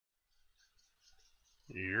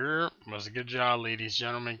What's a good job, ladies,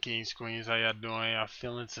 gentlemen, kings, queens? How y'all doing? How y'all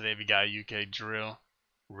feeling? Today we got UK drill.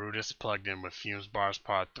 RUDEST plugged in with FUMEZ Bars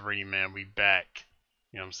Part 3, man. We back.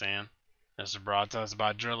 You know what I'm saying? That's brought to us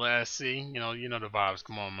by drillase. You know the vibes.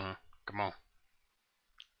 Come on, man. Come on.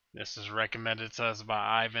 This is recommended to us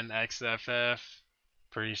by 𝐎𝐍𝐿.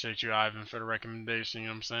 Appreciate you, Ivan, for the recommendation. You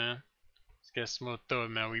know what I'm saying? Let's get smooth through it,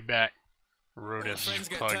 man. We back. RUDEST is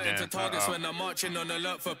plugged in. Targets when I'm marching on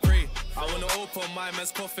alert for prey. I wanna open my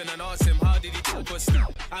man's coffin and ask him how did he do us?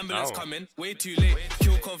 Ambulance coming, way too late.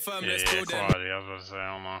 Kill confirmed, let's go then. Quality. I was about to say,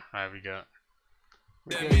 hold on. Alright, we got.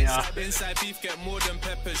 Inside beef get more than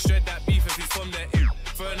pepper. Shred that beef if he's from there.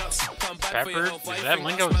 Pepper? Is that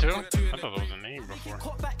lingo too? I thought that was a name before.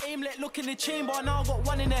 Caught back aim, let look in the chamber, now I got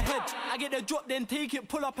one in the head. I get the drop, then take it,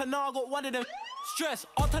 pull up, and now I got one of them. Stress,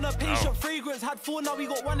 out on a patient, fragrance, had 4, now we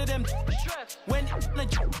got one of them. Stress, when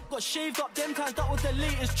got shaved up, them times, that was the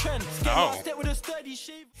latest trend. Step with a sturdy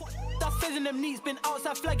shave. That fez in them neats, been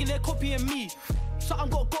outside flagging, they're copying me. Something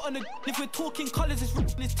got on the, if we're talking colours, it's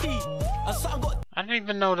ripping his teeth. And something got. I didn't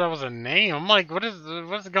even know that was a name. I'm like,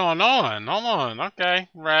 what's going on? Hold on, okay.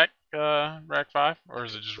 Rack 5, or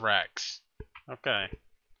is it just racks? Okay.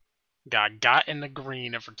 Got in the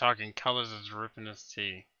green. If we're talking colors, it's ripping his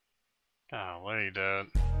teeth. Golly, dude.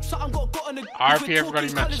 Something got on the RP,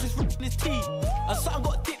 everybody mentioned. And something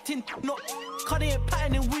got dipped in, not cutting and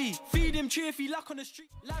patterning weed. Feed him tree if he lack on the street.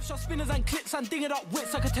 Live shot spinners and clips and dinging up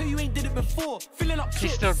wits. I can tell you ain't did it before. Filling up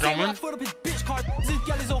He's still going? I filled up his bitch card. This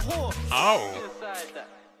gal is a whore. Oh.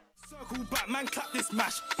 Circle back, man, clap this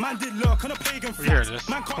mash. Man did lurk on a pagan flash.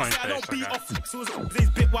 Man can't say I don't beat off. So it's this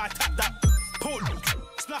bit why I tap that. Pull,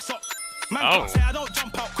 splash up. Man can't say I don't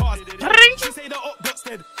jump out cars. She say the up got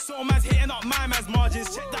dead. So man's hitting up my man's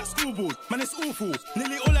margins. Check that schoolboard. Man, it's awful.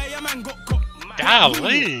 Nearly all of your man got caught.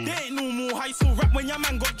 Golly. They ain't no more high school rap when your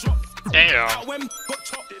man got dropped. Damn. When got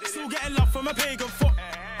chopped. Still getting love from a pagan fuck.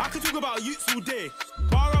 I could talk about youths all day,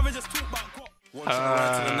 but I'd rather just talk about guap. One shot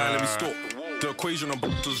right to the 9, let me stop. The equation on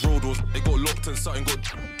Buster's road was they got locked and something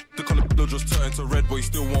got. The colour just turned to red, but he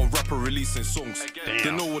still want rapper releasing songs. Damn.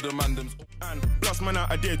 They know what the man them's. And plus man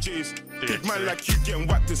out of their J's. Big man like you getting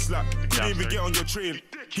whacked to slap. Couldn't even get on your train.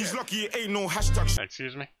 He's lucky it ain't no hashtag.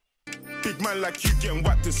 Excuse me? Big man like you getting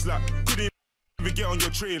whacked to slap. Couldn't even get on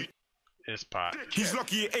your train. It's pot. He's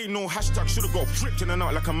lucky it ain't no hashtag. Should've got flipped in and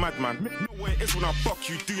out like a madman. Know where it is when I buck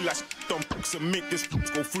you. Do like dumb books and make this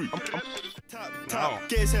go through. Tap,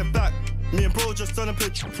 get his head back. Me and bro just done a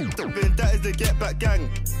pitch. That is the get back gang.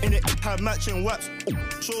 In it, had matching waps.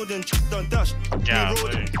 Showed and done dash. Me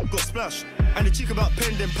and bro got splash. And the cheek about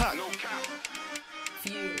pending pack.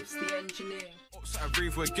 FUMEZ, the engineer. I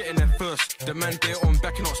breathe, we're getting there first. The man there on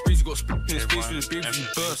backing up sprees, he got split in his face with his babes in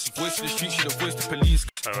burst. Voice to the street, should have voiced the police.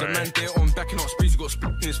 The man there on backing up sprees, he got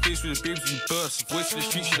split in his face with his babes in burst. Voice to the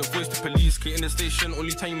street, should have voiced the police. Getting the station,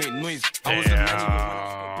 only time you make noise. I was the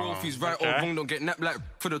man, bro, if he's right or wrong, don't get napped like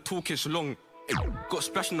for the talkish long. Got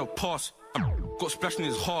splashed in the past, got splashed in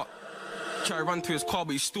his heart. Try to run to his car,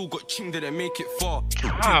 but he still got ching, didn't make it far.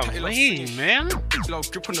 Golly, man.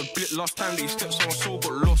 Love grip on the blit last time that he stepped, so my soul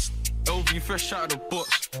got lost. LV fresh out of the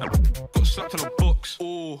box, got slapped in the box.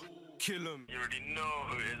 Oh, kill him. You already know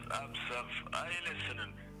who it is. 𝐎𝐿. Are you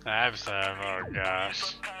listening? 𝐎𝐿, oh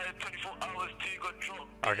gosh.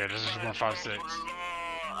 Okay, this is 156.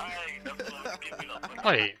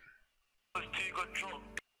 Wait.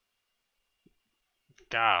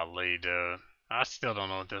 Golly, dude. I still don't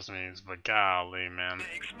know what this means, but golly, man.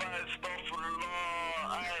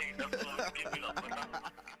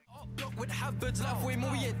 With habits, life way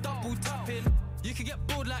more, yeah, double tapping. You can get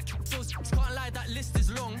bored like so can't lie, that list is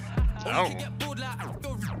long. Or you can get bored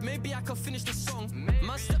like maybe I could finish the song.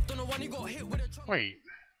 Man stepped on the one, you got hit with a truck. Wait.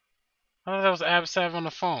 I thought that was 𝐎𝐿 on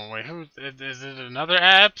the phone. Wait, who is it another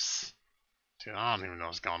𝐎𝐿? Dude, I don't even know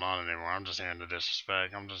what's going on anymore. I'm just hearing the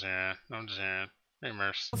disrespect. I'm just hearing. Hey,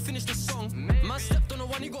 Merce. Finish the song. Man stepped on the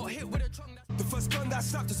one, you got hit with a truck. The first gun that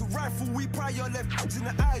slapped is a rifle. We prior left in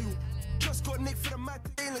the aisle. Just got nicked for the mad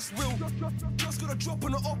ain't it's real. Just got a drop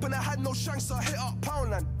on the up and I had no shanks, so I hit up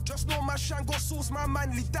Poundland. Just know my shank got sauce, my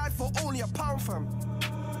manly died for only £1 fam.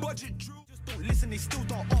 Budget drew. Just don't listen, they still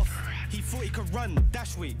don't off. He thought he could run,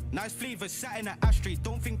 dash way. Nice flavour, sat in the ashtray.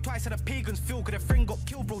 Don't think twice how the pagans feel, cause a friend got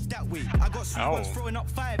killed, bro, that way. I got sweet ones throwing up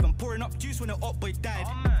 5 and pouring up juice when the up boy died.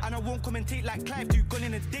 And I won't commentate like Clive, do gone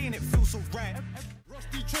in a day and it feels so right.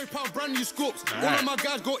 Rusty tray pound brand new scopes. All of my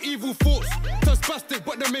guys got evil thoughts. Turn spastic,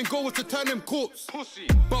 but the main goal was to turn them corpse. Pussy.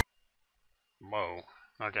 Whoa.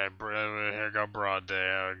 Okay, here go broad day.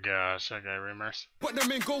 Oh gosh. Okay, Remers. But the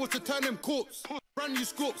main goal was to turn them corpse. brand new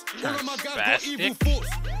scopes. All of my guys got evil thoughts.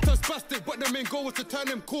 Turn spastic, but the main goal was to turn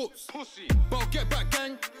them corpse. Pussy. But I'll get back,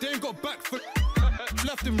 gang. They ain't got back for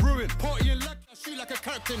left in ruin. Partying like I shoot like a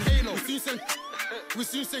character in Halo. We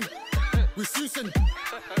soon sing.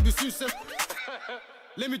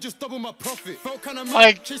 Let me just double my profit. Felt kinda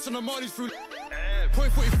mad, chasing the Marlies through.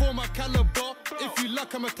 Point 44 my caliber. If you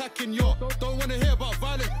luck, I'm attacking your. Don't wanna hear about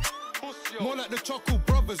violence. More like the Choco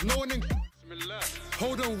Brothers. No one in.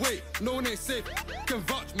 Hold on, wait. No one ain't safe. Can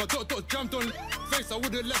vouch. My dot jammed on face. I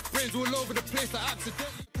would've left brains all over the place. I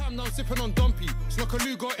accidentally. Time now sipping on Dumpy. Smoke a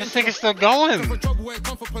Lugo. This thing is still going. For trouble where it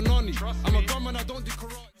come for Panani. I'm a gunman. I don't do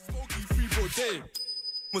karate.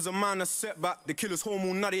 Was a man a setback. The killer's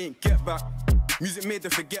hormone. Now they ain't get back. Music made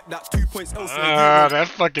them forget that 2 points elsewhere. That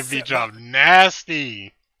fucking beat drop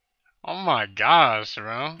nasty. Oh my gosh,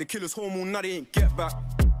 bro. The killer's hormone, now they ain't get back.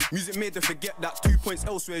 Music made them forget that 2 points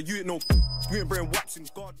elsewhere. You ain't no. You ain't brain waps in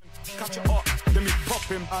God. Catch it up, then me pop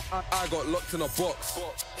him. I got locked in a box.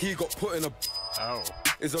 He got put in a. Oh.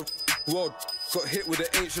 Is a world. Got hit with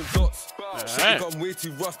the ancient dots. Shit, I'm way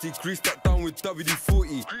too rusty. Grease that down with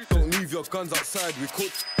WD-40. Don't leave your guns outside. We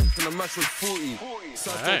cooked and the match was 40.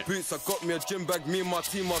 Side boots, I got me a gym bag. Me and my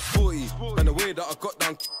team was 40. And the way that I got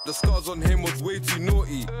down, the scars on him was way too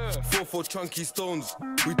naughty. 4 chunky stones.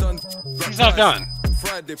 We done. He's not done.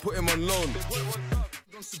 Friday, put him on loan.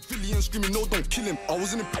 Civilian screaming, no, don't kill him. I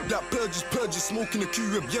was in the that purges, smoking the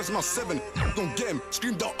Q-Rib, yes, my 7. Don't get him.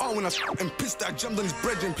 Screamed out, when I and pissed that jammed on his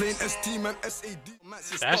brethren, playing ST, man, SAD.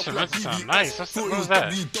 That should sound nice. What was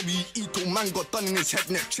that? WWE, man got done in his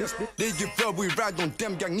head, neck, chest. They give verbal, we ride on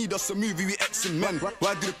them, gang, need us a movie, we X and men.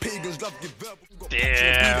 Why do the pagans love give verbal?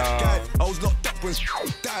 Damn. I was locked up when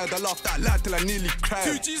died, I laughed out loud till I nearly cried.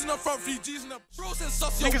 2 G's in the front, 3 G's in the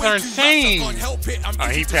niggas are insane. Oh,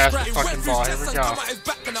 he passed the fucking ball. Here we go.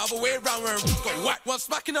 Back and the other way around where got whacked. One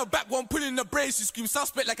smacking her back, one pulling the brace. You scream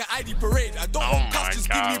suspect like an ID parade. I don't want cuss, just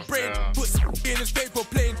give me brain. Put in his paper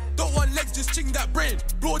plane. Don't want legs, just ching that brain.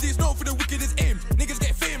 Broadies known for the wickedest aim. Niggas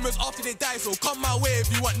get famous after they die, so come my way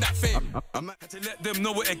if you want that fame. I had to let them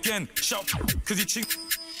know it again. Shout, cause he ching.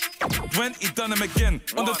 When he done him again.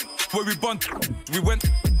 On the where we bunt, we went.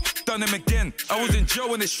 Done him again. I was in jail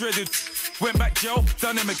when they shredded. Went back jail,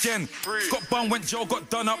 done him again. Got bun, went jail, got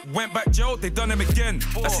done up. Went back jail, they done him again.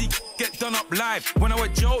 I see get done up live. When I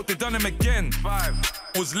went jail, they done him again. 5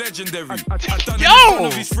 was legendary. I done it in front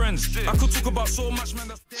of his friends. I could talk about so much, man.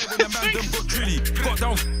 That's there when the man them got drilly. Got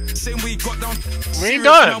down, same way he got down. We ain't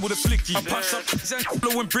done. With a flicky. I punched up, Zen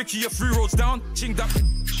blowing bricky. 3 roads down, chinged up.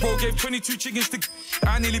 Bro gave 22 chickens to.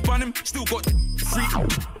 I nearly bun him, still got 3.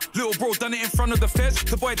 Little bro done it in front of the feds.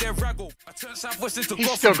 The boy there raggle. I turned southwest into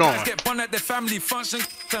He's still going. Guys get bun at their family function.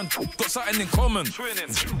 Got something in common.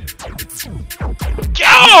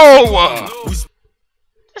 Yo!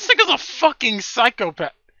 This nigga's a fucking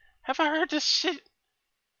psychopath. Have I heard this shit?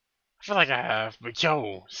 I feel like I have, but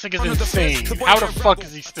yo, this nigga's insane. How the fuck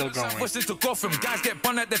is he still going? Guys get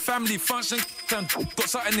bun at their family function. Got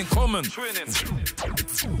something in common.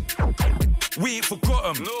 We ain't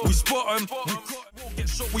forgot him. We spot him. We got get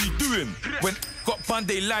shot. What you doing? When got bun,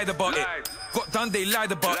 they lied about it. Got done, they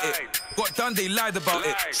lied about it. Got done, they lied about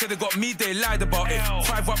it. Said they got me, they lied about it.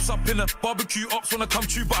 5 ups up in a barbecue, ops wanna come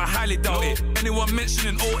true, but I highly doubt it. Anyone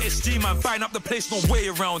mentioning OSG, man, buying up the place, no way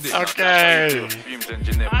around it. Okay.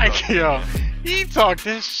 Yo, he talked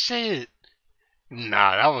this shit.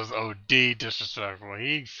 Nah, that was OD disrespectful.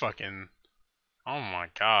 He fucking. Oh my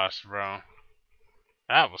gosh, bro.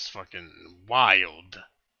 That was fucking wild.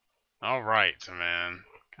 Alright, man.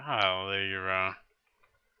 Golly, bro.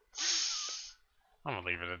 I'm gonna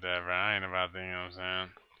leave it at that, bro. I ain't about to, you know what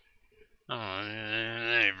I'm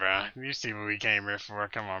saying? Hey, bro. You see what we came here for.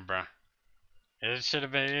 Come on, bro. It should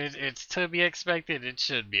have been. It's to be expected. It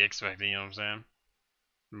should be expected, you know what I'm saying?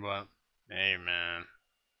 But, hey, man.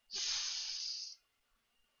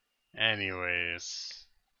 Anyways.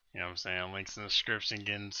 You know what I'm saying? Links in the description.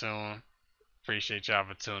 Get into them. Appreciate y'all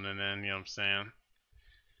for tuning in, you know what I'm saying?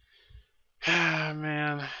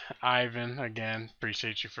 Man, Ivan, again,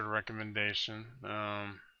 appreciate you for the recommendation.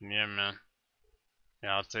 Yeah, man.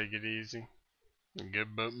 Yeah, I'll take it easy.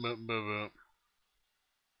 Good butt.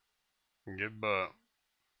 Good butt.